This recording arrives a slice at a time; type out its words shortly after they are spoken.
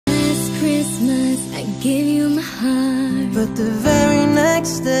I give you my heart, but the very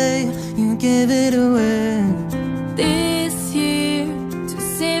next day you give it away. This year, to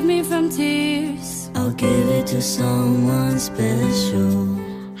save me from tears, I'll give it to someone special.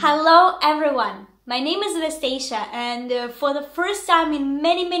 Hello everyone, my name is Anastasia, and for the first time in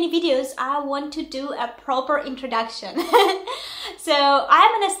many videos I want to do a proper introduction. So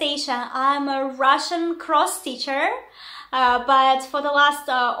I'm Anastasia, I'm a Russian cross-stitcher, but for the last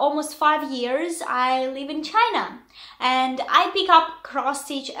almost 5 years I live in China, and I pick up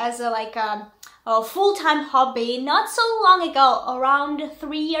cross-stitch as a full-time hobby not so long ago, around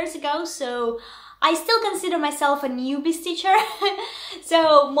 3 years ago, so I still consider myself a newbie stitcher.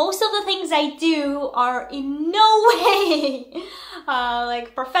 So most of the things I do are in no way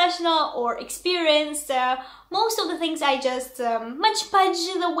like professional or experienced. Most of the things I just mudge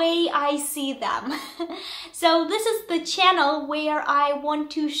the way I see them. So this is the channel where I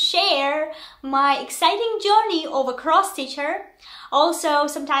want to share my exciting journey of a cross stitcher. Also,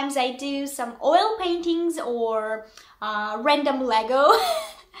 sometimes I do some oil paintings or random Lego.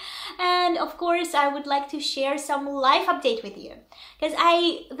 And of course, I would like to share some life update with you, because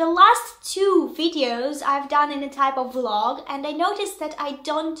the last 2 videos I've done in a type of vlog, and I noticed that I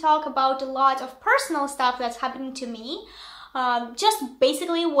don't talk about a lot of personal stuff that's happening to me, just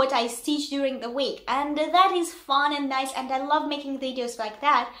basically what I stitch during the week, and that is fun and nice, and I love making videos like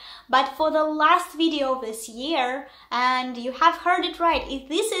that. But for the last video of this year, and you have heard it right,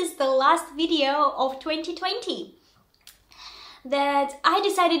 this is the last video of 2020. That I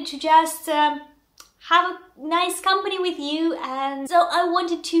decided to just have a nice company with you, and so I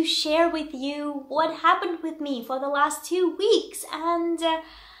wanted to share with you what happened with me for the last 2 weeks and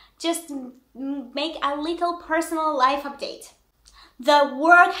just make a little personal life update. The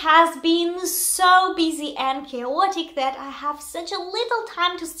work has been so busy and chaotic that I have such a little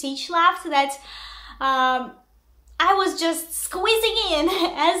time to stitch left that I was just squeezing in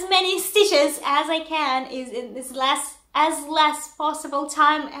as many stitches as I can in this less possible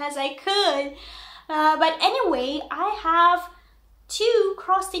time as I could. But anyway, I have 2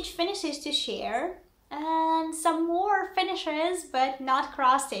 cross-stitch finishes to share and some more finishes but not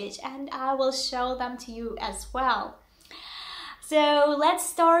cross-stitch, and I will show them to you as well. So let's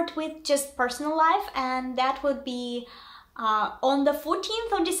start with just personal life, and that would be on the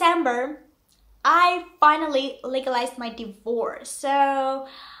 14th of December I finally legalized my divorce. So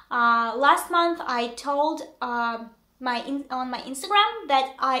last month I told on my Instagram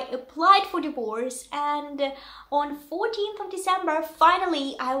that I applied for divorce, and on 14th of December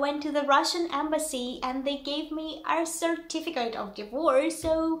finally I went to the Russian embassy and they gave me a certificate of divorce.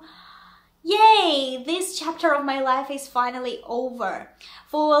 So yay, this chapter of my life is finally over.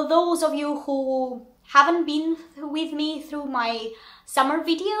 For those of you who haven't been with me through my summer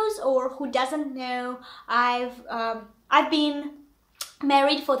videos or who doesn't know, I've been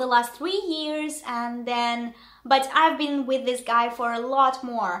married for the last 3 years, but I've been with this guy for a lot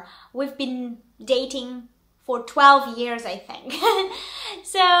more. We've been dating for 12 years, I think.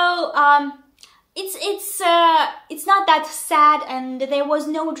 So it's not that sad, and there was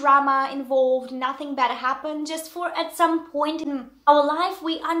no drama involved, nothing bad happened. Just at some point in our life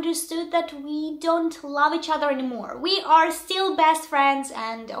we understood that we don't love each other anymore. We are still best friends,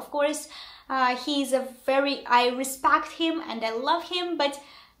 and of course I respect him and I love him, but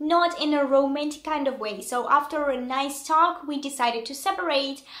not in a romantic kind of way. So after a nice talk we decided to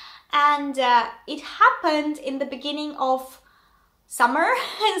separate, and it happened in the beginning of summer.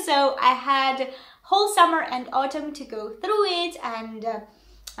 So I had whole summer and autumn to go through it, and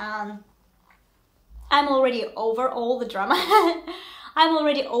I'm already over all the drama. I'm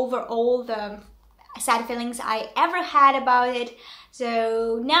already over all the sad feelings I ever had about it.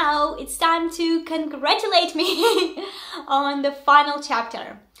 So now it's time to congratulate me on the final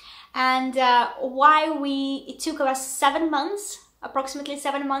chapter. And it took us 7 months, approximately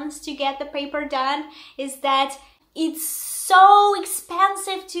 7 months to get the paper done, is that it's so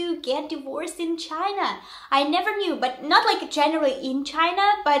expensive to get divorced in China. I never knew, but not like generally in China,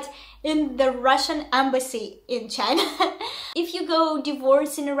 but in the Russian embassy in China. If you go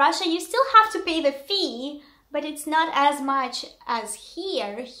divorce in Russia, you still have to pay the fee, but it's not as much as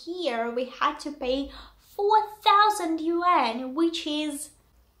here. Here we had to pay 4,000 yuan, which is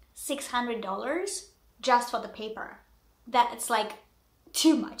 $600 just for the paper. That's like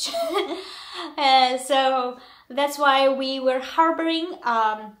too much. So that's why we were harboring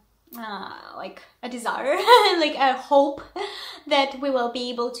like a desire, like a hope that we will be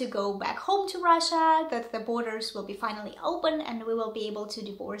able to go back home to Russia, that the borders will be finally open and we will be able to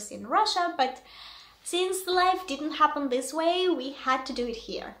divorce in Russia. But since life didn't happen this way, we had to do it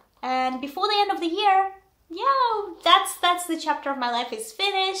here. And before the end of the year, yeah, that's the chapter of my life is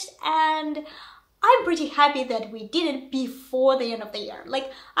finished, and I'm pretty happy that we did it before the end of the year.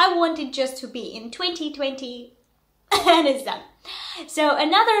 Like, I wanted just to be in 2020 and it's done. So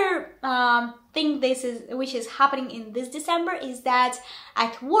another thing which is happening in this December is that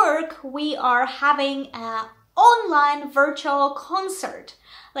at work we are having an online virtual concert.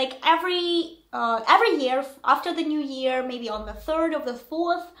 Like every year after the new year, maybe on the 3rd or the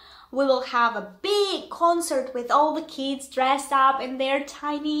 4th, we will have a big concert with all the kids dressed up in their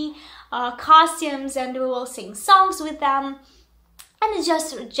tiny costumes, and we will sing songs with them. And it's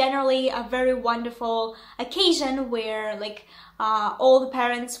just generally a very wonderful occasion where like all the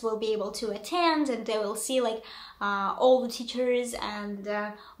parents will be able to attend, and they will see like all the teachers, and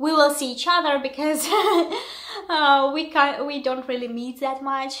we will see each other because we don't really meet that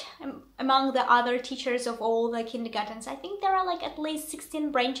much among the other teachers of all the kindergartens. I think there are like at least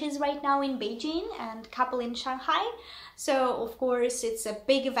 16 branches right now in Beijing and a couple in Shanghai. So of course it's a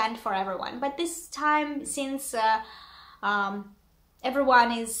big event for everyone. But this time, since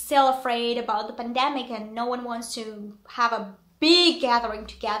everyone is still afraid about the pandemic and no one wants to have a big gathering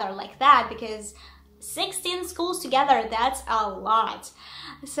together like that, because 16 schools together, that's a lot.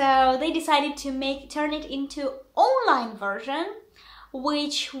 So they decided to turn it into online version,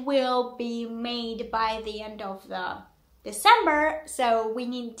 which will be made by the end of the December. So we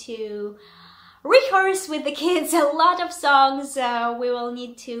need to rehearse with the kids a lot of songs. We will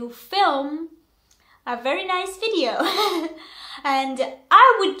need to film a very nice video. And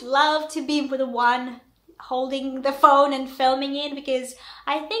I would love to be the one holding the phone and filming it, because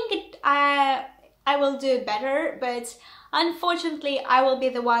I think I will do it better, but unfortunately I will be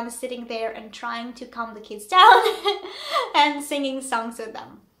the one sitting there and trying to calm the kids down and singing songs with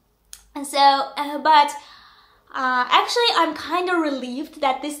them. And so, actually I'm kind of relieved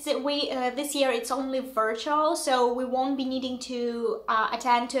that this year it's only virtual, so we won't be needing to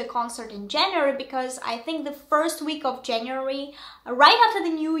attend to a concert in January, because I think the first week of January, right after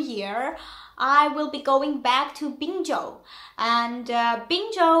the new year, I will be going back to Bingzhou. And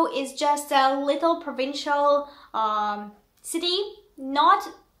Bingzhou is just a little provincial city.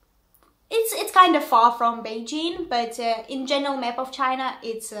 It's kind of far from Beijing, but in general map of China,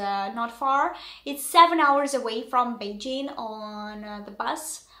 it's not far. It's 7 hours away from Beijing on the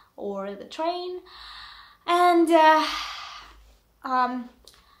bus or the train. And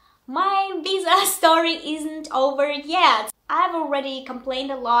my visa story isn't over yet. I've already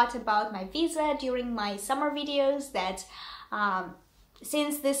complained a lot about my visa during my summer videos, that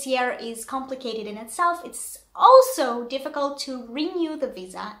since this year is complicated in itself, it's also difficult to renew the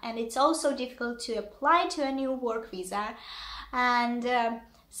visa, and it's also difficult to apply to a new work visa. And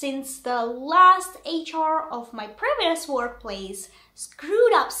since the last HR of my previous workplace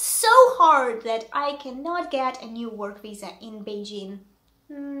screwed up so hard that I cannot get a new work visa in Beijing.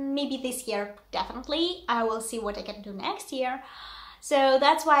 Maybe this year, definitely. I will see what I can do next year. So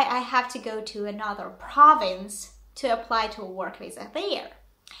that's why I have to go to another province to apply to a work visa there.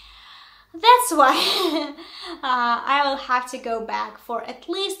 That's why I will have to go back for at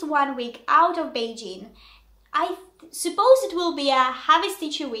least 1 week out of Beijing. I suppose it will be a heavy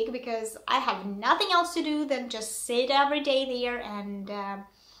stitchy week, because I have nothing else to do than just sit every day there and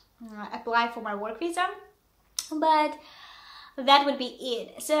apply for my work visa. But that would be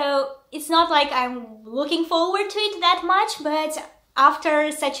it. So it's not like I'm looking forward to it that much, but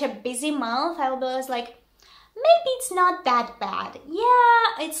after such a busy month, I was like, maybe it's not that bad.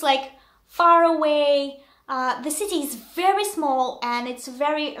 Yeah, it's like far away. The city is very small, and it's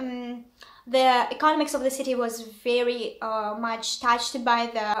very the economics of the city was very much touched by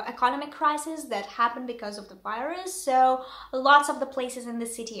the economic crisis that happened because of the virus. So lots of the places in the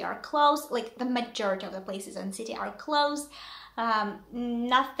city are closed, like the majority of the places in the city are closed.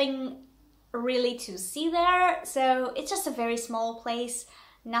 Nothing really to see there, so it's just a very small place,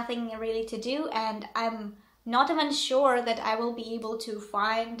 nothing really to do, and I'm not even sure that I will be able to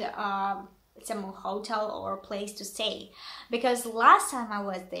find some hotel or place to stay, because last time I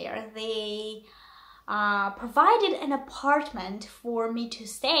was there they provided an apartment for me to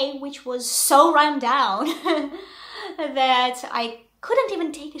stay, which was so run down that I couldn't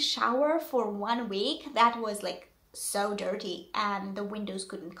even take a shower for 1 week. That was like so dirty, and the windows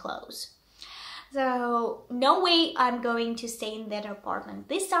couldn't close. So no way I'm going to stay in that apartment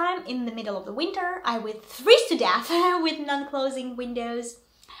this time in the middle of the winter. I would freeze to death with non-closing windows.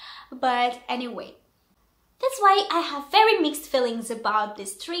 But anyway, that's why I have very mixed feelings about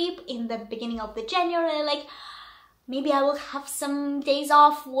this trip in the beginning of the January. Like, maybe I will have some days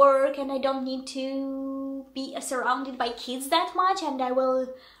off work and I don't need to be surrounded by kids that much, and I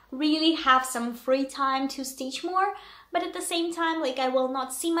will really have some free time to stitch more, but at the same time, like, I will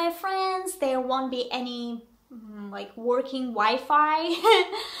not see my friends, there won't be any like working Wi-Fi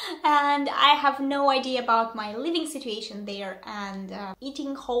and I have no idea about my living situation there, and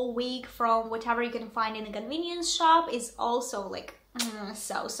eating whole week from whatever you can find in a convenience shop is also like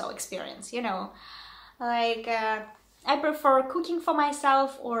so experience, you know. Like I prefer cooking for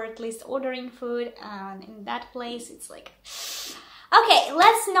myself, or at least ordering food, and in that place it's like, okay,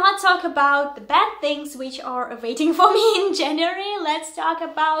 let's not talk about the bad things which are awaiting for me in January. Let's talk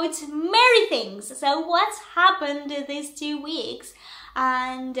about merry things. So what's happened these 2 weeks?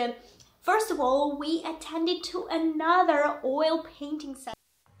 And first of all, we attended to another oil painting session.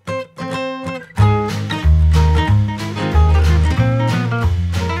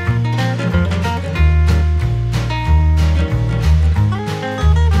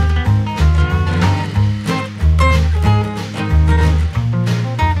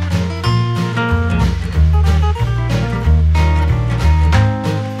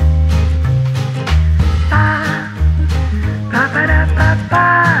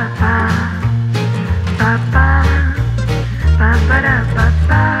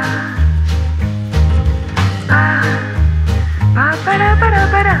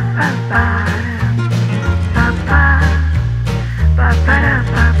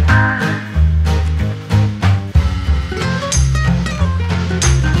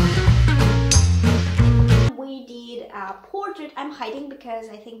 I'm hiding because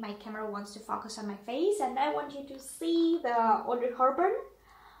I think my camera wants to focus on my face, and I want you to see the Audrey Hepburn.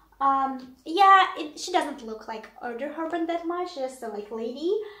 Yeah, she doesn't look like Audrey Hepburn that much, just a like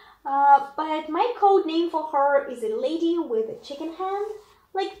lady. But my code name for her is a lady with a chicken hand.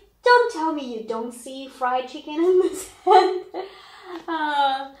 Like, don't tell me you don't see fried chicken in this hand.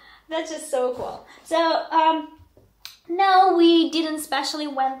 That's just so cool. So, no, we didn't specially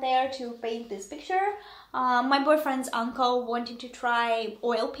went there to paint this picture. My boyfriend's uncle wanted to try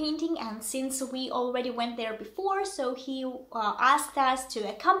oil painting, and since we already went there before, so he asked us to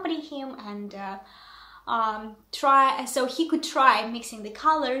accompany him and so he could try mixing the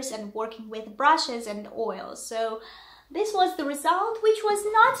colors and working with brushes and oils. So this was the result, which was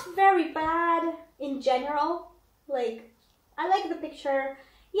not very bad in general. Like, I like the picture.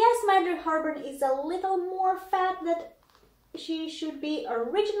 Yes, Audrey Hepburn is a little more fat than she should be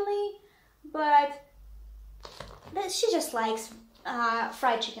originally, but she just likes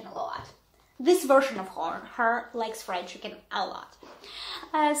fried chicken a lot. This version of her likes fried chicken a lot.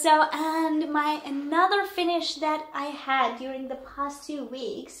 And another finish that I had during the past 2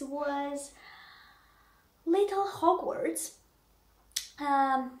 weeks was Little Hogwarts.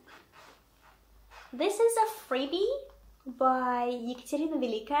 This is a freebie by Ekaterina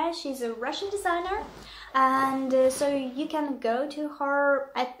Velika. She's a Russian designer, and so you can go to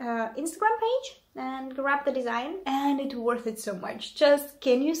her Instagram page and grab the design, and it's worth it so much. Just,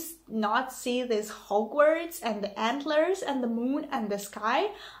 can you not see this Hogwarts and the antlers and the moon and the sky?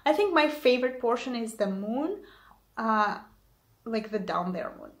 I think my favorite portion is the moon, like the down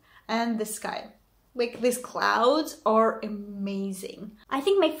there moon, and the sky. Like, these clouds are amazing. I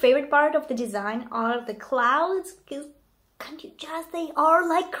think my favorite part of the design are the clouds, because can't you just, they are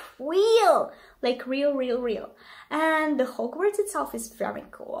like real, real. And the Hogwarts itself is very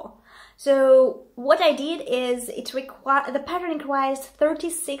cool. So what I did is, the pattern requires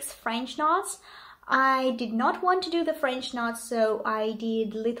 36 French knots. I did not want to do the French knots, so I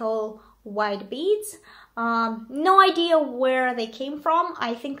did little white beads. No idea where they came from.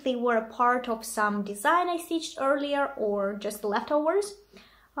 I think they were a part of some design I stitched earlier, or just leftovers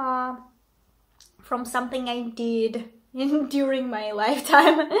from something I did during my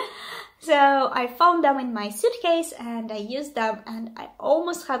lifetime. So I found them in my suitcase and I used them, and I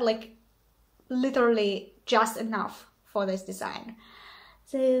almost had like literally just enough for this design.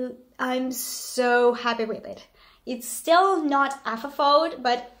 So I'm so happy with it. It's still not FFO'd,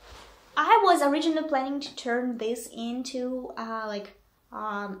 but I was originally planning to turn this into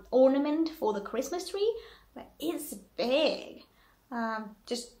ornament for the Christmas tree, but it's big.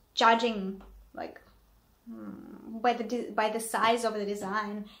 Just judging like by the size of the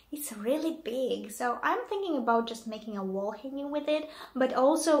design, it's really big. So I'm thinking about just making a wall hanging with it, but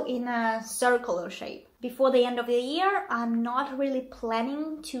also in a circular shape. Before the end of the year, I'm not really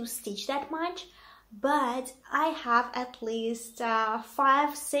planning to stitch that much, but I have at least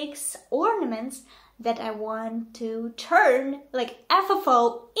 5-6 ornaments that I want to turn like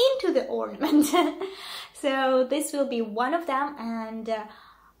FFO into the ornament. So this will be one of them, and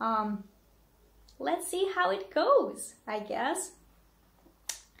let's see how it goes, I guess.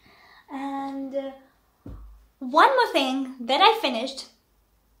 And one more thing that I finished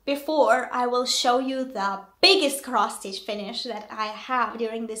before I will show you the biggest cross stitch finish that I have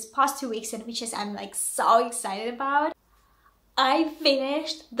during these past 2 weeks, and which is I'm like so excited about. I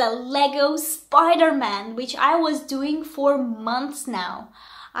finished the Lego Spider-Man, which I was doing for months now.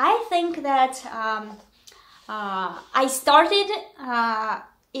 I think that I started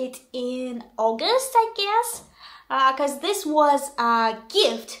it in August, I guess, because this was a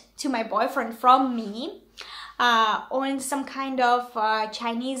gift to my boyfriend from me on some kind of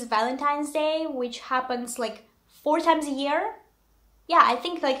Chinese Valentine's Day, which happens like 4 times a year. Yeah, I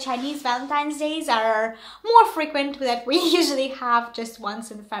think like Chinese Valentine's Days are more frequent that we usually have just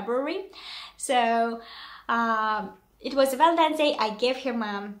once in February. So it was a Valentine's Day. I gave him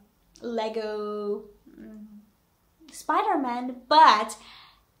a Lego Spider-Man, but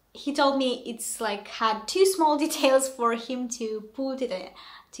he told me it's like had too small details for him to put it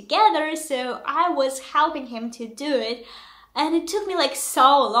together, so I was helping him to do it, and it took me like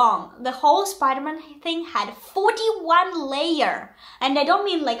so long. The whole Spider-Man thing had 41 layer, and I don't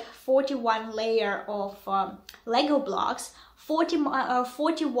mean like 41 layer of Lego blocks,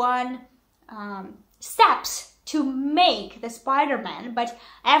 41 steps to make the Spider-Man, but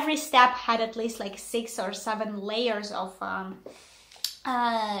every step had at least like 6 or 7 layers of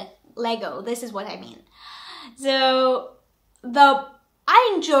Lego. This is what I mean. So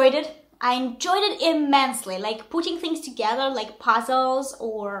I enjoyed it. I enjoyed it immensely. Like putting things together, like puzzles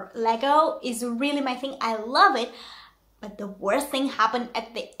or Lego, is really my thing. I love it. But the worst thing happened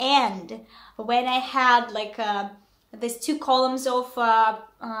at the end, when I had like these 2 columns of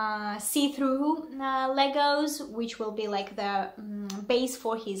see-through Legos, which will be like the base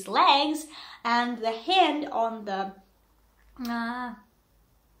for his legs, and the hand on the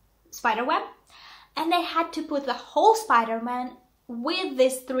spider web, and I had to put the whole Spider-Man with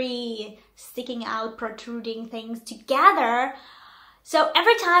these 3 sticking out, protruding things together. So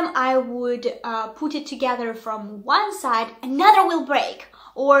every time I would put it together from one side, another will break,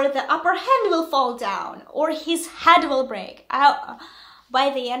 or the upper hand will fall down, or his head will break. By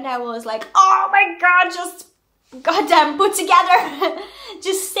the end I was like, oh my god, just goddamn put together.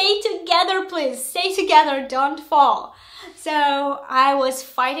 Just stay together, please. Stay together, don't fall. So I was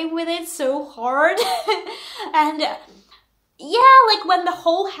fighting with it so hard. And yeah, like when the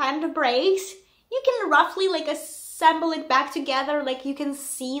whole hand breaks, you can roughly like assemble it back together. Like you can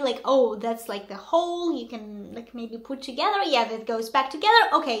see like, oh, that's like the hole. You can like maybe put together. Yeah, that goes back together.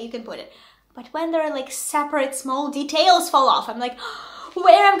 Okay, you can put it. But when there are like separate small details fall off, I'm like,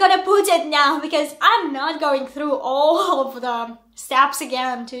 where I'm gonna put it now? Because I'm not going through all of the steps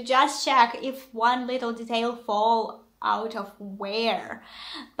again to just check if one little detail fall out of where.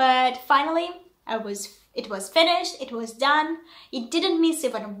 But finally, it was finished, it was done. It didn't miss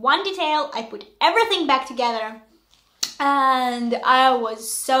even one detail. I put everything back together, and I was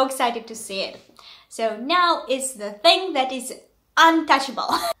so excited to see it. So now it's the thing that is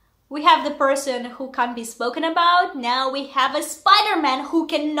untouchable. We have the person who can't be spoken about. Now we have a Spider-Man who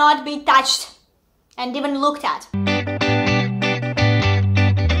cannot be touched and even looked at.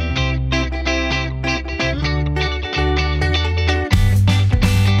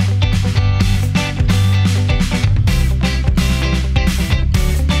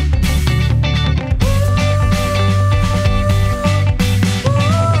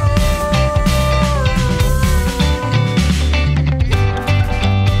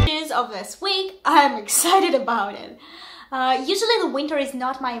 This week, I'm excited about it. Usually the winter is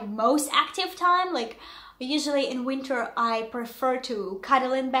not my most active time. Like usually in winter I prefer to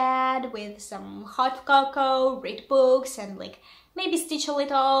cuddle in bed with some hot cocoa, read books, and like maybe stitch a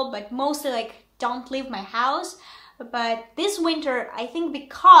little, but mostly like don't leave my house. But this winter, I think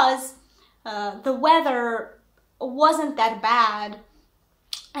because the weather wasn't that bad,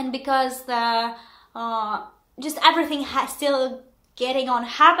 and because the just everything has still getting on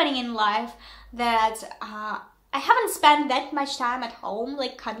happening in life, that I haven't spent that much time at home,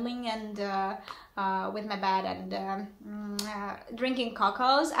 like cuddling and with my bed and drinking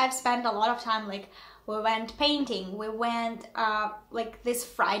cocos. I've spent a lot of time, like we went painting, we went like this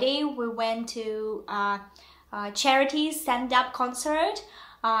Friday we went to charity stand-up concert.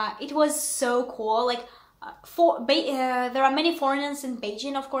 It was so cool. Like there are many foreigners in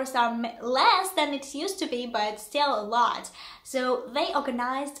Beijing. Of course, there are less than it used to be, but still a lot. So they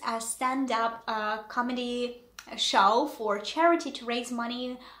organized a stand-up comedy show for charity to raise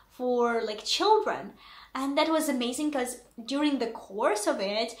money for like children, and that was amazing because during the course of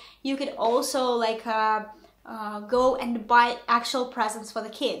it, you could also like go and buy actual presents for the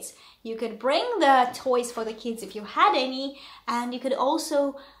kids. You could bring the toys for the kids if you had any, and you could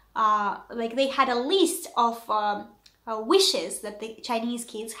also like they had a list of wishes that the Chinese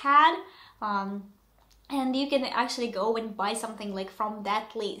kids had. And you can actually go and buy something like from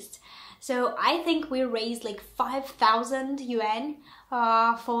that list. So I think we raised like 5,000 yuan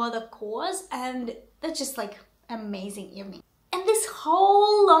for the cause, and that's just like amazing evening. And this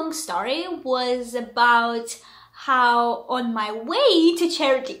whole long story was about how on my way to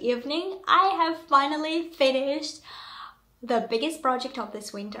charity evening, I have finally finished the biggest project of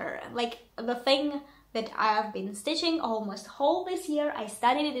this winter. Like the thing that I have been stitching almost whole this year. I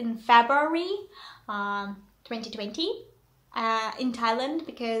started it in February 2020 in Thailand,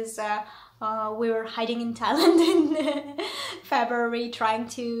 because we were hiding in Thailand in February, trying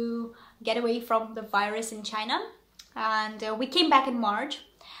to get away from the virus in China. And we came back in March.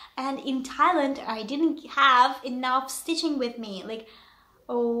 And in Thailand, I didn't have enough stitching with me. Like,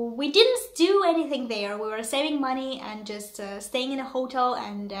 we didn't do anything there. We were saving money and just staying in a hotel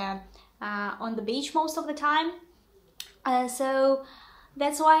and on the beach most of the time. So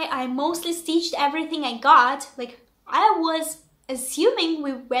that's why I mostly stitched everything I got. Like, I was assuming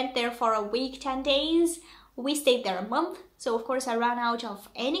we went there for a week, 10 days. We stayed there a month. So of course I ran out of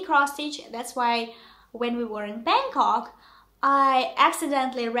any cross stitch. That's why when we were in Bangkok, I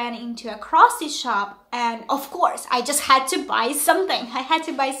accidentally ran into a cross stitch shop, and of course I just had to buy something. I had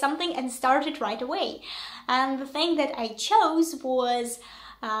to buy something and start it right away. And the thing that I chose was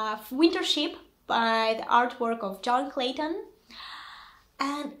Winter Ship by the artwork of John Clayton.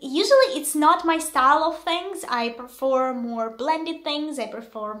 And usually it's not my style of things. I prefer more blended things. I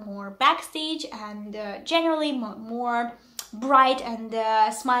prefer more backstitch and generally more bright and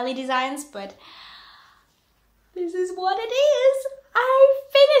smiley designs, but this is what it is. I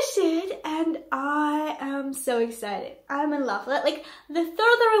finished it and I am so excited. I'm in love. Like, the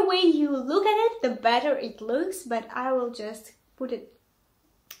further away you look at it, the better it looks, but I will just put it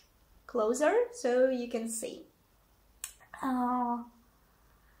closer so you can see.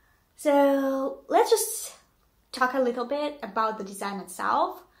 So let's just talk a little bit about the design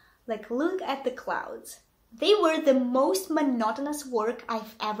itself. Like, look at the clouds. They were the most monotonous work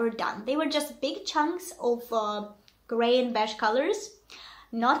I've ever done. They were just big chunks of gray and beige colors,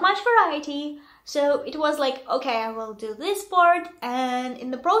 not much variety. So it was like, okay, I will do this part, and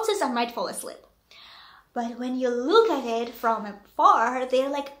in the process I might fall asleep. But when you look at it from afar, they're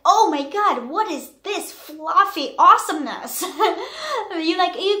like, oh my god, what is this fluffy awesomeness?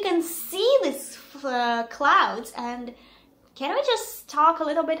 You can see these clouds. And can we just talk a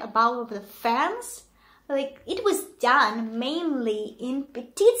little bit about the fans? Like, it was done mainly in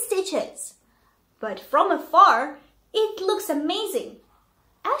petite stitches, but from afar it looks amazing.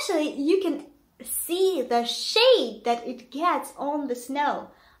 Actually, you can see the shade that it gets on the snow,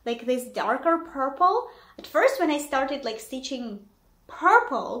 like this darker purple. At first, when I started like stitching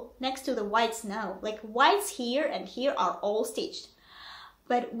purple next to the white snow, like whites here and here are all stitched,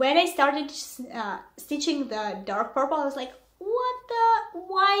 but when I started stitching the dark purple, I was like,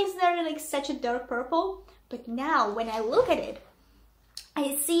 why is there like such a dark purple? But now when I look at it,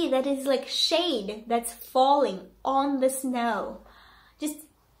 I see that it's like shade that's falling on the snow. Just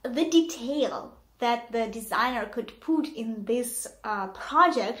the detail that the designer could put in this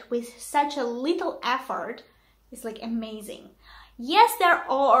project with such a little effort is like amazing. Yes, there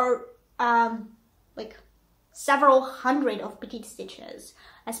are like several hundred of petite stitches,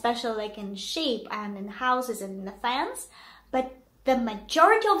 especially like in shape and in houses and in the fans, but the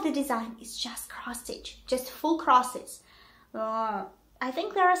majority of the design is just cross stitch, just full crosses. I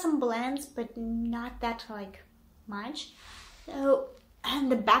think there are some blends, but not that like much. So,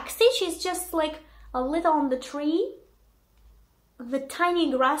 and the back stitch is just like a little on the tree, the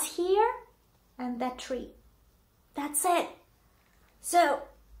tiny grass here, and that tree. That's it. So,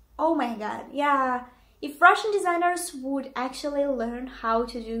 oh my god, yeah. If Russian designers would actually learn how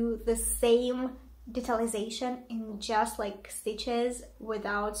to do the same detalization in just like stitches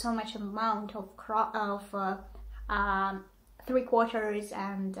without so much amount of three quarters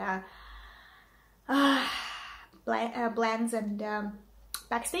and blends and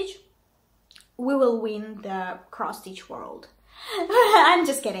backstitch, we will win the cross stitch world. I'm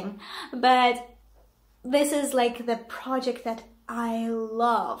just kidding, but this is like the project that I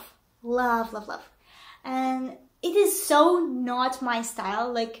love, and it is so not my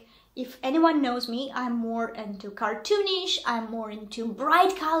style. Like, if anyone knows me, I'm more into cartoonish, I'm more into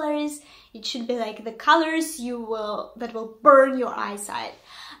bright colors. It should be like the colors that will burn your eyesight.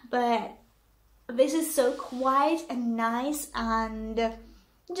 But this is so quiet and nice and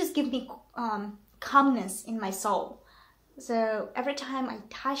just give me calmness in my soul. So every time I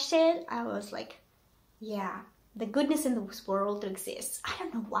touched it, I was like, yeah, the goodness in this world exists. I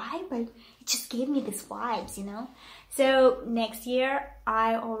don't know why, but it just gave me these vibes, you know. So next year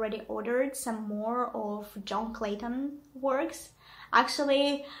I already ordered some more of John Clayton works.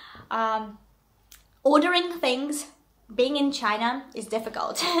 Actually, ordering things, being in China is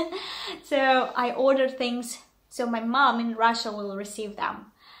difficult. So I ordered things so my mom in Russia will receive them,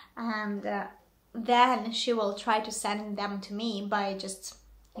 and then she will try to send them to me by just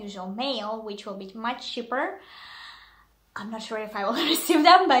usual mail, which will be much cheaper. I'm not sure if I will receive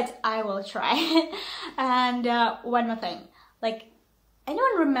them, but I will try. And one more thing, like,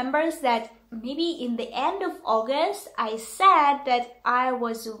 anyone remembers that maybe in the end of August I said that I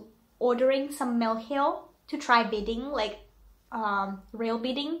was ordering some molehill to try beading, like real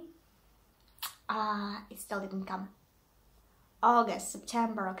beading. It still didn't come. August,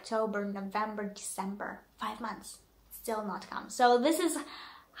 September, October, November, December, 5 months, still not come. So this is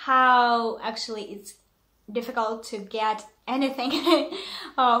how actually it's difficult to get anything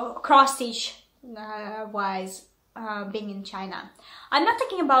cross stitch wise being in China. I'm not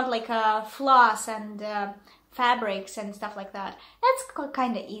talking about like floss and fabrics and stuff like that. That's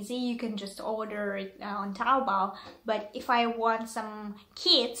kind of easy, you can just order it on Taobao. But if I want some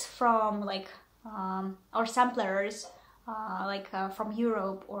kits from like or samplers like from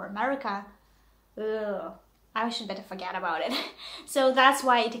Europe or America, I should better forget about it. So that's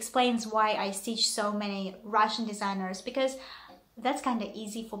why it explains why I stitch so many Russian designers, because that's kind of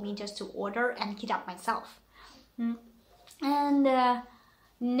easy for me just to order and kit up myself. And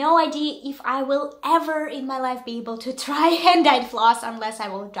no idea if I will ever in my life be able to try hand-dyed floss unless I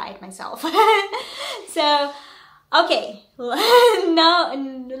will dye it myself. So, okay, now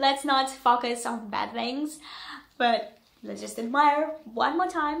let's not focus on bad things, but let's just admire one more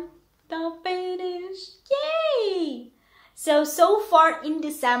time the finish. Yay! So far in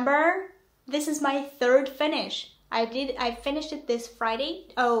December, this is my third finish. I finished it this Friday.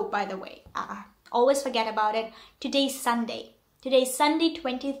 Oh, by the way, always forget about it. Today's Sunday. Today's Sunday,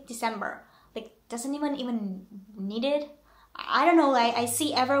 20th December. Like, doesn't even need it? I don't know, I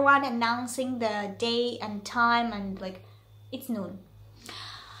see everyone announcing the day and time, and like, it's noon.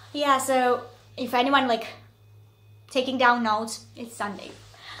 Yeah, so if anyone like taking down notes, it's Sunday.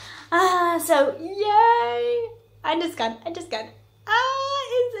 So yay! I just got.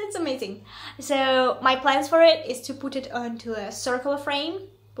 It's amazing. So my plans for it is to put it onto a circular frame,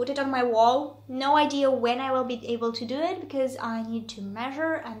 put it on my wall. No idea when I will be able to do it, because I need to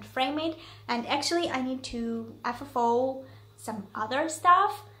measure and frame it, and actually I need to FFO some other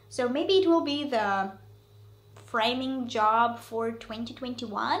stuff. So maybe it will be the framing job for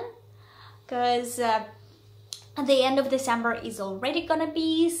 2021, because the end of December is already gonna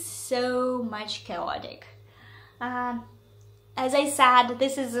be so much chaotic. As I said,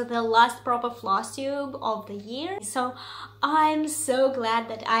 this is the last proper Flosstube of the year, so I'm so glad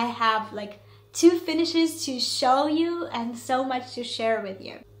that I have like 2 finishes to show you and so much to share with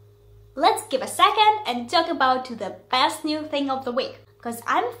you. Let's give a second and talk about the best new thing of the week. Because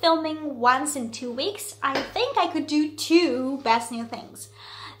I'm filming once in 2 weeks, I think I could do 2 best new things.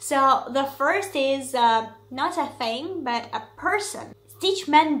 So the first is not a thing, but a person.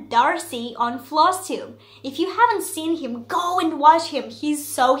 Stitchman Darcy on Flosstube. If you haven't seen him, go and watch him. He's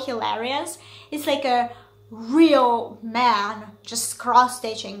so hilarious. It's like a real man just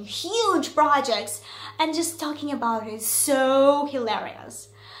cross-stitching huge projects and just talking about it is so hilarious.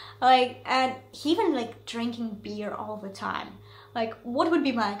 Like, and he even like drinking beer all the time. Like, what would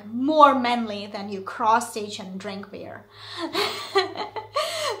be like more manly than you cross-stitch and drink beer?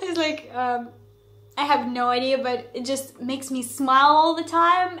 It's like, I have no idea, but it just makes me smile all the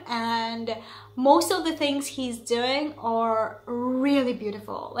time, and most of the things he's doing are really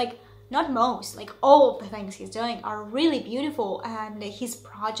beautiful. Like, not most, like all of the things he's doing are really beautiful, and his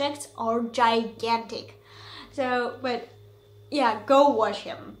projects are gigantic. So, but yeah, go watch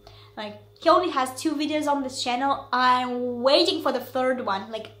him. Like, he only has 2 videos on this channel. I'm waiting for the 3rd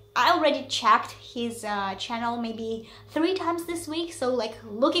one. Like, I already checked his channel maybe 3 times this week, so like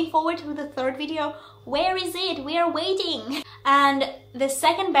looking forward to the 3rd video. Where is it? We are waiting. And the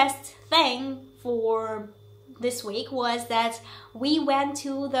second best thing for this week was that we went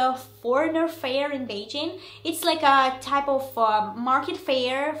to the Foreigner Fair in Beijing. It's like a type of market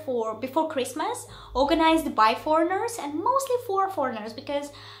fair for before Christmas, organized by foreigners and mostly for foreigners,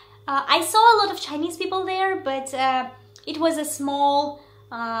 because I saw a lot of Chinese people there, but it was a small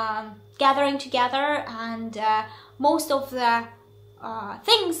gathering together, and most of the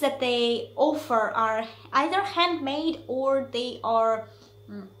things that they offer are either handmade or they are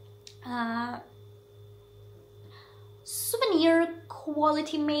souvenir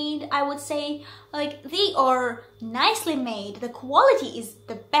quality made, I would say. Like, they are nicely made, the quality is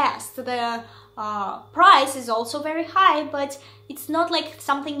the best, the price is also very high, but it's not like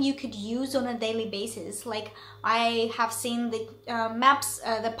something you could use on a daily basis. Like, I have seen the maps,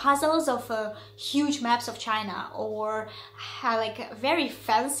 the puzzles of huge maps of China, or like very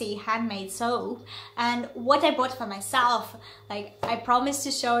fancy handmade soap. And what I bought for myself, like, I promised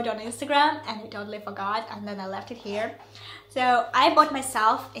to show it on Instagram and I totally forgot, and then I left it here. So I bought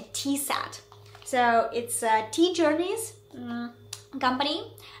myself a tea set. So it's Tea Journeys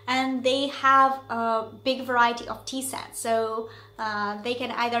company, and they have a big variety of tea sets. So they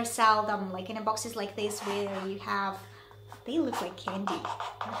can either sell them like in a boxes like this, where you have, they look like candy,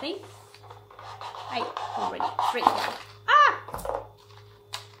 don't they? I already freaked out. Ah!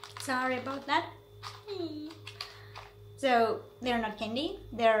 Sorry about that. So they're not candy,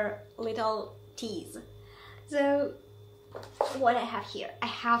 they're little teas. So what I have here, I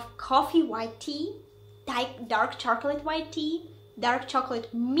have coffee white tea, dark chocolate white tea, dark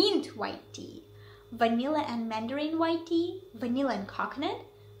chocolate mint white tea, vanilla and mandarin white tea, vanilla and coconut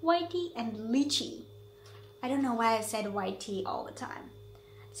white tea, and lychee. I don't know why I said white tea all the time.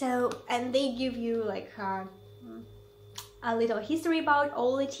 So, and they give you like a little history about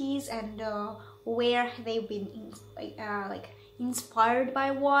all the teas and where they've been like inspired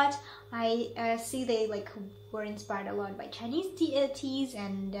by what. I see they like were inspired a lot by Chinese teas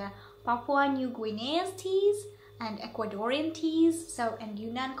and Papua New Guinea's teas and Ecuadorian teas, so, and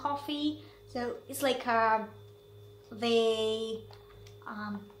Yunnan coffee. So it's like they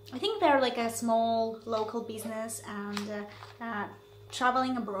I think they're like a small local business, and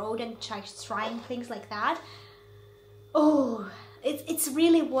traveling abroad and trying things like that. Oh, it's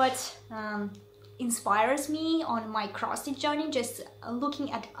really what inspires me on my cross-stitch journey, just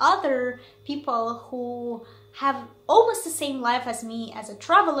looking at other people who have almost the same life as me as a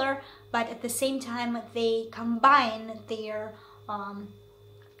traveler, but at the same time they combine their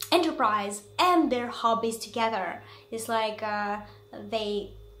enterprise and their hobbies together. It's like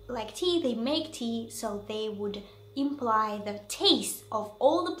they like tea, they make tea, so they would imply the taste of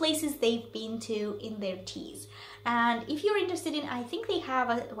all the places they've been to in their teas. And if you're interested in, I think they have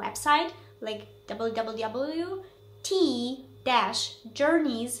a website like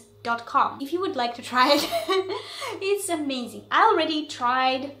www.tea-journeys.com. If you would like to try it, it's amazing. I already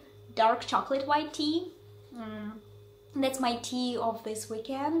tried dark chocolate white tea. That's my tea of this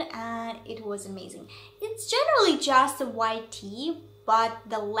weekend, and it was amazing. It's generally just a white tea, but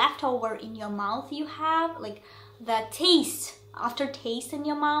the leftover in your mouth you have, like the taste, aftertaste in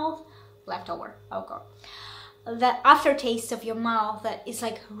your mouth, leftover, okay. The aftertaste of your mouth that is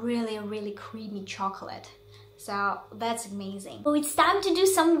like really creamy chocolate. So that's amazing. So it's time to do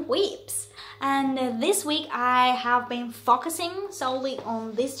some whips. And this week I have been focusing solely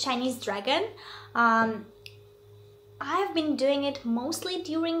on this Chinese dragon. I've been doing it mostly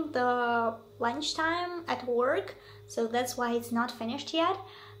during the lunchtime at work, so that's why it's not finished yet,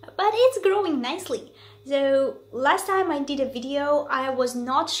 but it's growing nicely. So last time I did a video, I was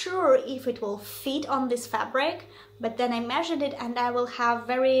not sure if it will fit on this fabric, but then I measured it and I will have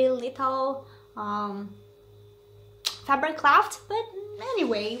very little fabric left, but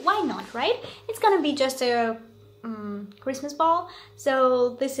anyway, why not, right? It's gonna be just a Christmas ball.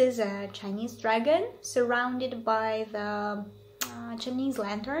 So this is a Chinese dragon surrounded by the Chinese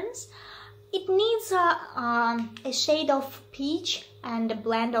lanterns. It needs a shade of peach and a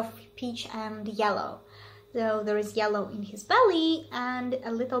blend of peach and yellow. So there is yellow in his belly and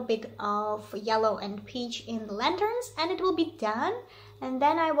a little bit of yellow and peach in the lanterns, and it will be done. And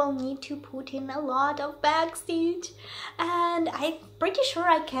then I will need to put in a lot of backstitch, and I'm pretty sure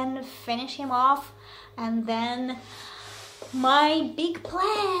I can finish him off. And then my big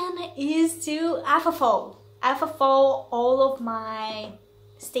plan is to FFO all of my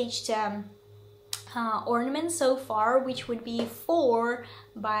stitched ornaments so far, which would be 4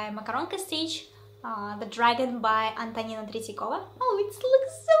 by Makaronka Stitch, the dragon by Antonina Tretьякова. Oh, it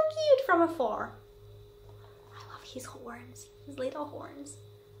looks so cute from afar. I love his horns, his little horns.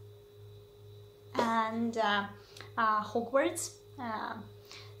 And Hogwarts.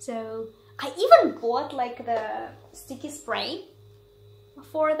 So I even bought like the sticky spray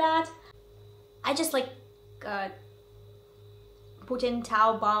for that. I just like put in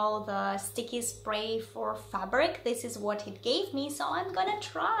Taobao the sticky spray for fabric. This is what it gave me, so I'm gonna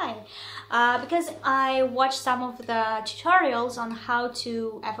try. Because I watched some of the tutorials on how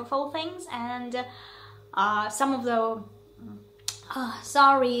to FFO things, and some of the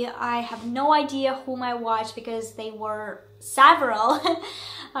sorry, I have no idea whom I watched because they were several,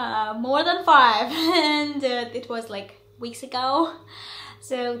 more than 5, and it was like weeks ago.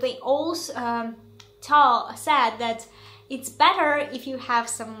 So they also said that it's better if you have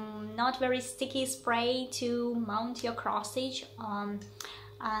some not very sticky spray to mount your cross stitch, and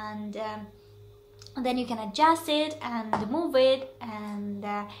then you can adjust it and move it, and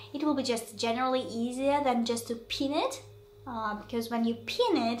it will be just generally easier than just to pin it, because when you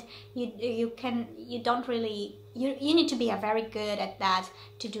pin it, you need to be very good at that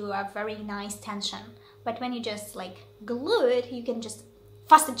to do a very nice tension. But when you just like glue it, you can just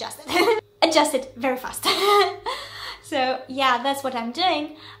fast adjust it. Adjust it very fast. So yeah, that's what I'm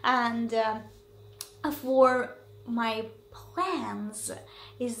doing. And for my plans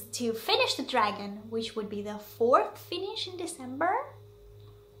is to finish the dragon, which would be the 4th finish in December.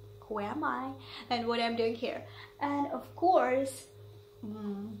 Who am I and what I'm doing here? And of course,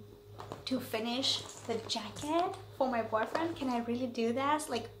 to finish the jacket for my boyfriend. Can I really do that?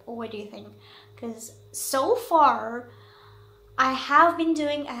 Like, what do you think? Because so far I have been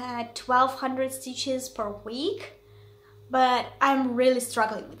doing 1200 stitches per week, but I'm really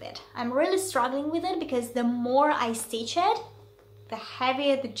struggling with it. I'm really struggling with it because the more I stitch it, the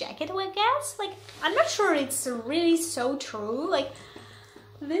heavier the jacket will get. Like, I'm not sure it's really so true. Like,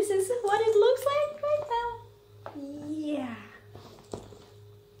 this is what it looks like right now. Yeah.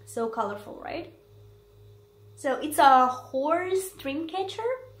 So colorful, right? So it's a horse dream catcher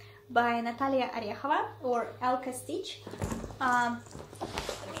by Natalia Orechova, or Elka Stitch. Let me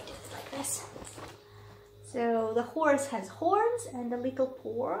do it like this. So the horse has horns and a little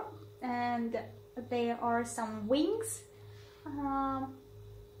paw, and there are some wings down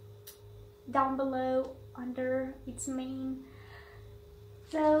below under its mane.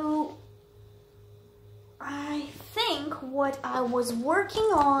 So I think what I was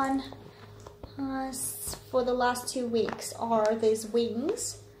working on for the last 2 weeks are these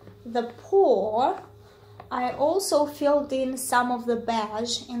wings, the paw. I also filled in some of the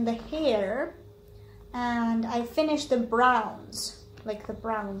beige in the hair, and I finished the browns, like the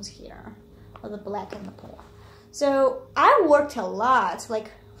browns here, or the black in the paw. So I worked a lot.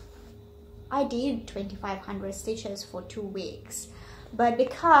 Like, I did 2500 stitches for 2 weeks, but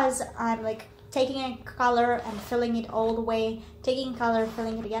because I'm like taking a color and filling it all the way, taking color,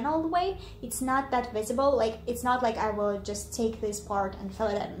 filling it again all the way, it's not that visible. Like, it's not like I will just take this part and fill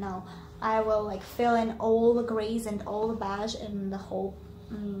it in. No, I will like fill in all the grays and all the beige in the whole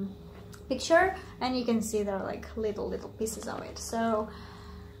picture, and you can see there are like little pieces of it. So,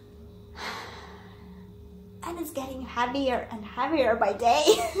 and it's getting heavier and heavier by day.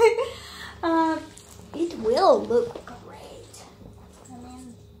 It will look great. I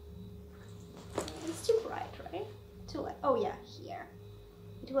mean, it's too bright, right? Too light. Oh yeah, here.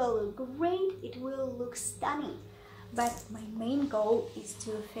 It will look great. It will look stunning. But my main goal is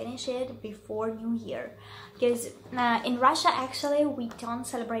to finish it before New Year, because in Russia actually we don't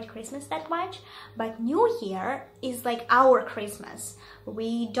celebrate Christmas that much, but New Year is like our Christmas.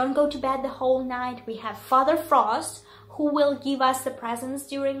 We don't go to bed the whole night. We have Father Frost, who will give us the presents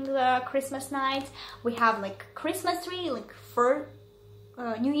during the Christmas night. We have like Christmas tree, like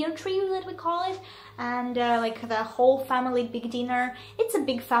New Year tree that we call it, and like the whole family big dinner. It's a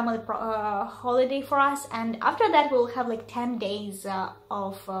big family holiday for us, and after that we'll have like 10 days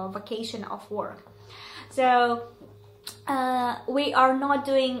of vacation of work. So we are not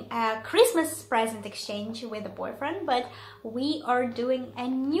doing a Christmas present exchange with a boyfriend, but we are doing a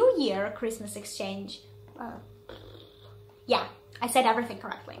New Year Christmas exchange. Yeah, I said everything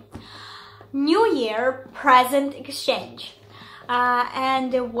correctly. New Year present exchange.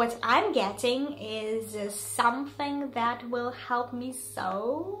 And what I'm getting is something that will help me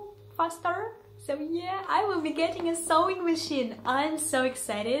sew faster. So yeah, I will be getting a sewing machine. I'm so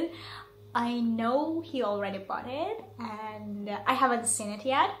excited. I know he already bought it, and I haven't seen it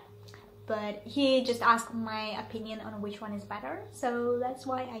yet, but he just asked my opinion on which one is better. So that's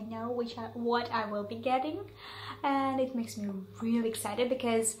why I know what I will be getting, and it makes me really excited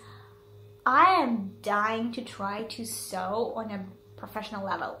because I am dying to try to sew on a professional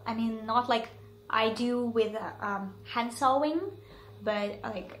level. I mean, not like I do with hand sewing, but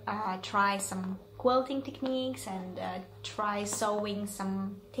like try some quilting techniques and try sewing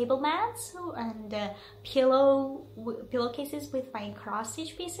some table mats and pillowcases with my cross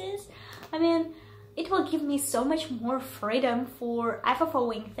stitch pieces. I mean, it will give me so much more freedom for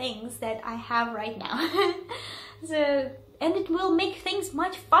FFOing things that I have right now. So, and it will make things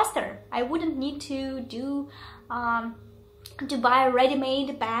much faster. I wouldn't need to do to buy a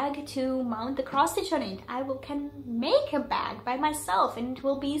ready-made bag to mount the cross stitch on it. I can make a bag by myself, and it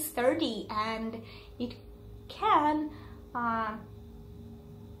will be sturdy, and it can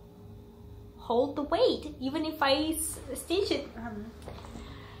hold the weight, even if I stitch it,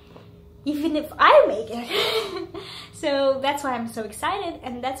 even if I make it. So that's why I'm so excited,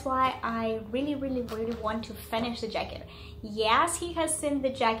 and that's why I really want to finish the jacket. Yes, he has seen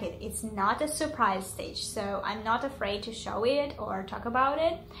the jacket. It's not a surprise stitch, so I'm not afraid to show it or talk about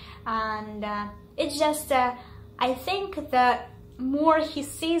it. And it's just, I think the more he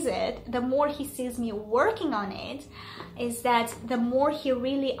sees it, the more he sees me working on it, is that the more he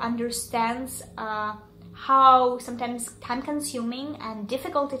really understands how sometimes time-consuming and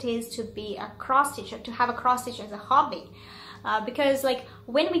difficult it is to be a cross-stitcher, to have a cross-stitch as a hobby. Because like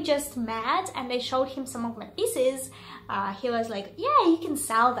when we just met and I showed him some of my pieces, he was like, yeah, you can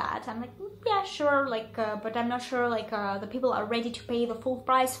sell that. I'm like, yeah, sure, like, but I'm not sure like the people are ready to pay the full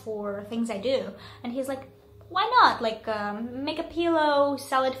price for things I do. And he's like, why not? Like, make a pillow,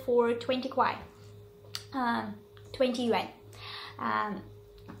 sell it for 20 kwai, 20 yuan.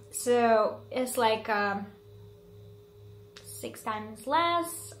 So it's like 6 times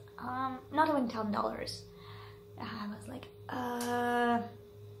less, not even $10. I was like,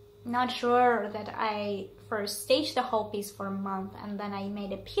 not sure that I first staged the whole piece for a month and then I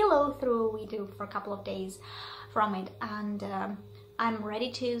made a pillow through video for a couple of days from it, and I'm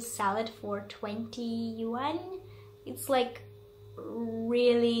ready to sell it for 20 yuan. It's like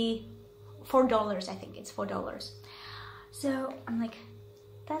really $4, I think it's $4. So I'm like,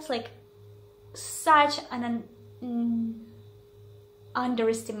 that's like such an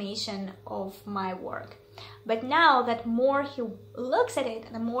underestimation of my work. But now that more he looks at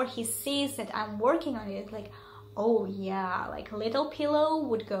it, the more he sees that I'm working on it, it's like, oh yeah, like little pillow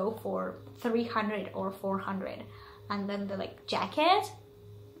would go for 300 or 400, and then the like jacket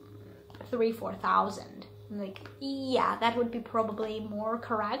 3,000-4,000. Like, yeah, that would be probably more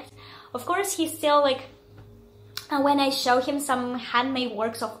correct. Of course, he's still like, when I show him some handmade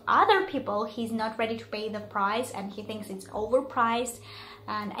works of other people, he's not ready to pay the price and he thinks it's overpriced.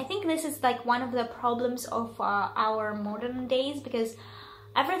 And I think this is like one of the problems of our modern days, because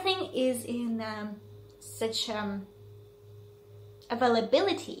everything is in such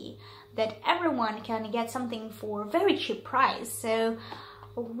availability that everyone can get something for very cheap price. So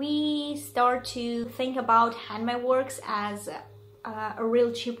we start to think about handmade works as a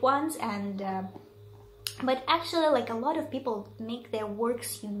real cheap ones, and but actually like a lot of people make their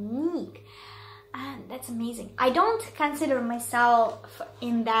works unique, and that's amazing. I don't consider myself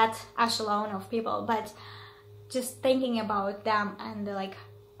in that echelon of people, but just thinking about them and like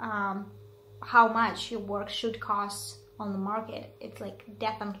how much your work should cost on the market, it's like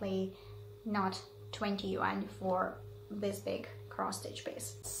definitely not 20 yuan for this big cross stitch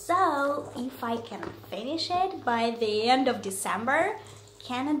piece. So if I can finish it by the end of December,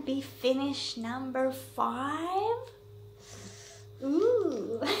 can it be finished number 5?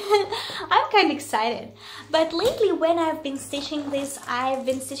 Ooh, I'm kind of excited. But lately when I've been stitching this, I've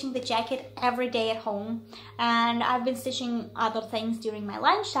been stitching the jacket every day at home, and I've been stitching other things during my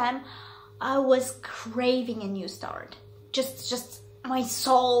lunchtime. I was craving a new start. Just my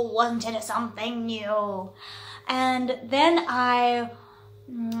soul wanted something new. And then I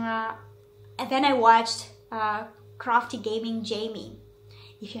watched Crafty Gaming Jamie.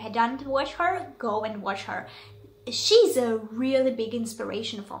 If you hadn't watched her, go and watch her. She's a really big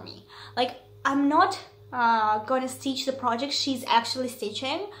inspiration for me. Like, I'm not gonna stitch the project she's actually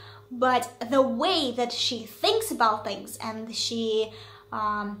stitching, but the way that she thinks about things and she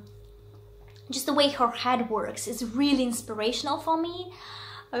just the way her head works is really inspirational for me,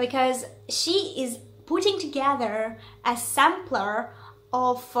 because she is putting together a sampler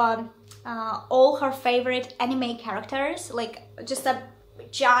of all her favorite anime characters, like just a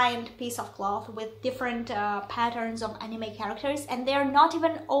giant piece of cloth with different patterns of anime characters, and they're not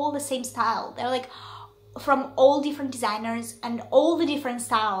even all the same style. They're like from all different designers and all the different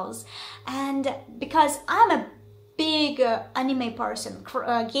styles. And because I'm a big anime person,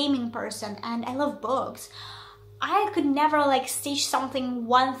 gaming person, and I love books, I could never like stitch something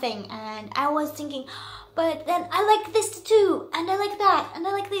one thing, and I was thinking, but then I like this too, and I like that, and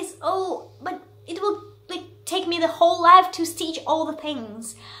I like this. Oh, but it will like take me the whole life to stitch all the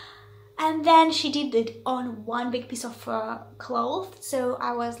things. And then she did it on one big piece of cloth, so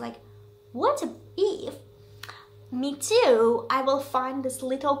I was like, what if me too, I will find these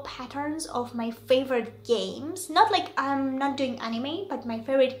little patterns of my favorite games, not like I'm not doing anime, but my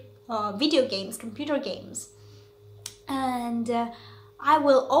favorite video games, computer games, and I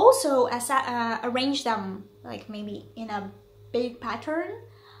will also arrange them like maybe in a big pattern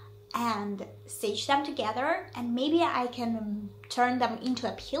and stitch them together, and maybe I can turn them into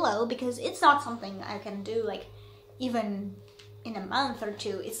a pillow, because it's not something I can do like even in a month or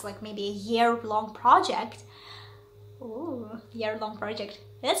two. It's like maybe a year-long project. Ooh, year-long project.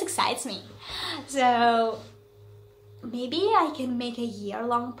 That excites me. So maybe I can make a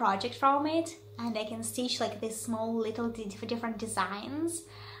year-long project from it, and I can stitch like these small little different designs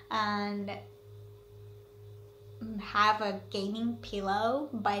and have a gaming pillow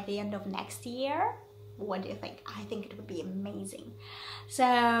by the end of next year. What do you think? I think it would be amazing.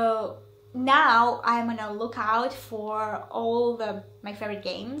 So now I'm gonna look out for all my favorite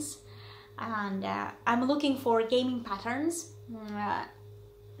games, and I'm looking for gaming patterns.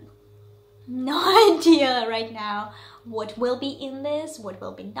 No idea right now what will be in this, what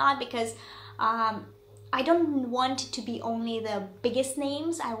will be not, because I don't want it to be only the biggest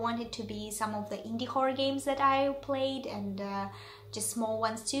names. I want it to be some of the indie horror games that I played, and just small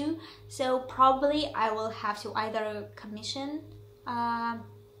ones too. So probably I will have to either commission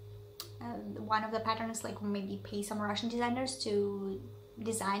one of the patterns, like maybe pay some Russian designers to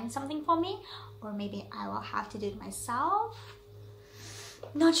design something for me, or maybe I will have to do it myself.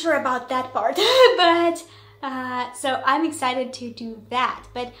 Not sure about that part, but so I'm excited to do that,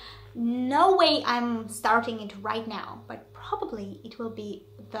 but no way I'm starting it right now, but probably it will be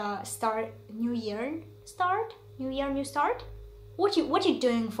the new year start. What you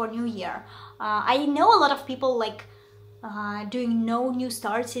doing for New Year? I know a lot of people like doing no new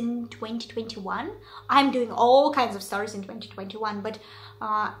starts in 2021. I'm doing all kinds of starts in 2021, but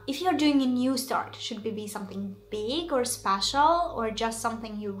if you're doing a new start, should it be something big or special, or just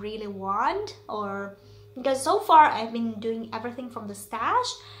something you really want? Or because so far I've been doing everything from the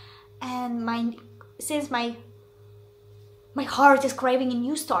stash, and since my heart is craving a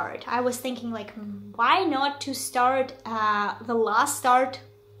new start, I was thinking like, why not to start the last start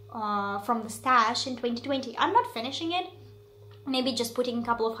from the stash in 2020. I'm not finishing it, maybe just putting a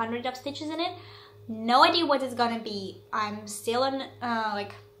couple of hundred of stitches in it. No idea what it's gonna be. I'm still on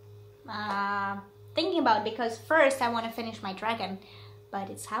thinking about, because first I want to finish my dragon, but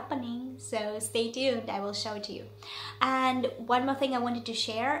it's happening, so stay tuned, I will show it to you. And one more thing I wanted to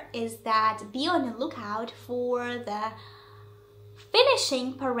share is that be on the lookout for the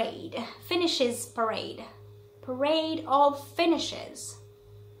parade of finishes,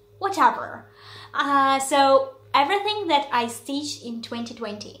 whatever. So everything that I stitched in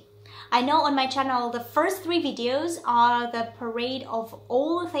 2020. I know on my channel the first 3 videos are the parade of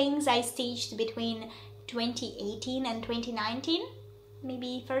all the things I stitched between 2018 and 2019,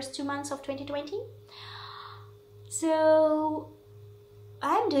 maybe first 2 months of 2020. So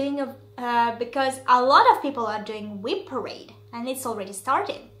I'm doing because a lot of people are doing whip parade, and it's already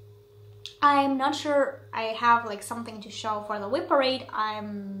started. I'm not sure I have like something to show for the whip parade.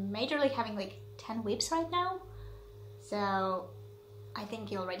 I'm majorly having like 10 whips right now, so I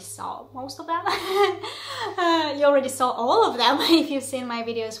think you already saw most of them. You already saw all of them if you've seen my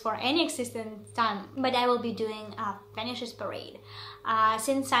videos for any existent time. But I will be doing a finishes parade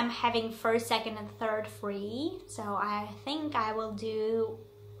since I'm having first, second and third free, so I think I will do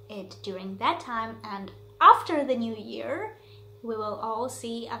it during that time, and after the new year we will all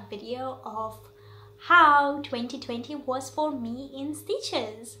see a video of how 2020 was for me in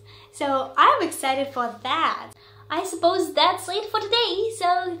stitches. So I'm excited for that. I suppose that's it for today,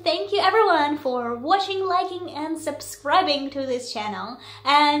 so thank you everyone for watching, liking and subscribing to this channel,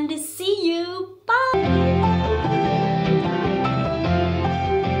 and see you, bye!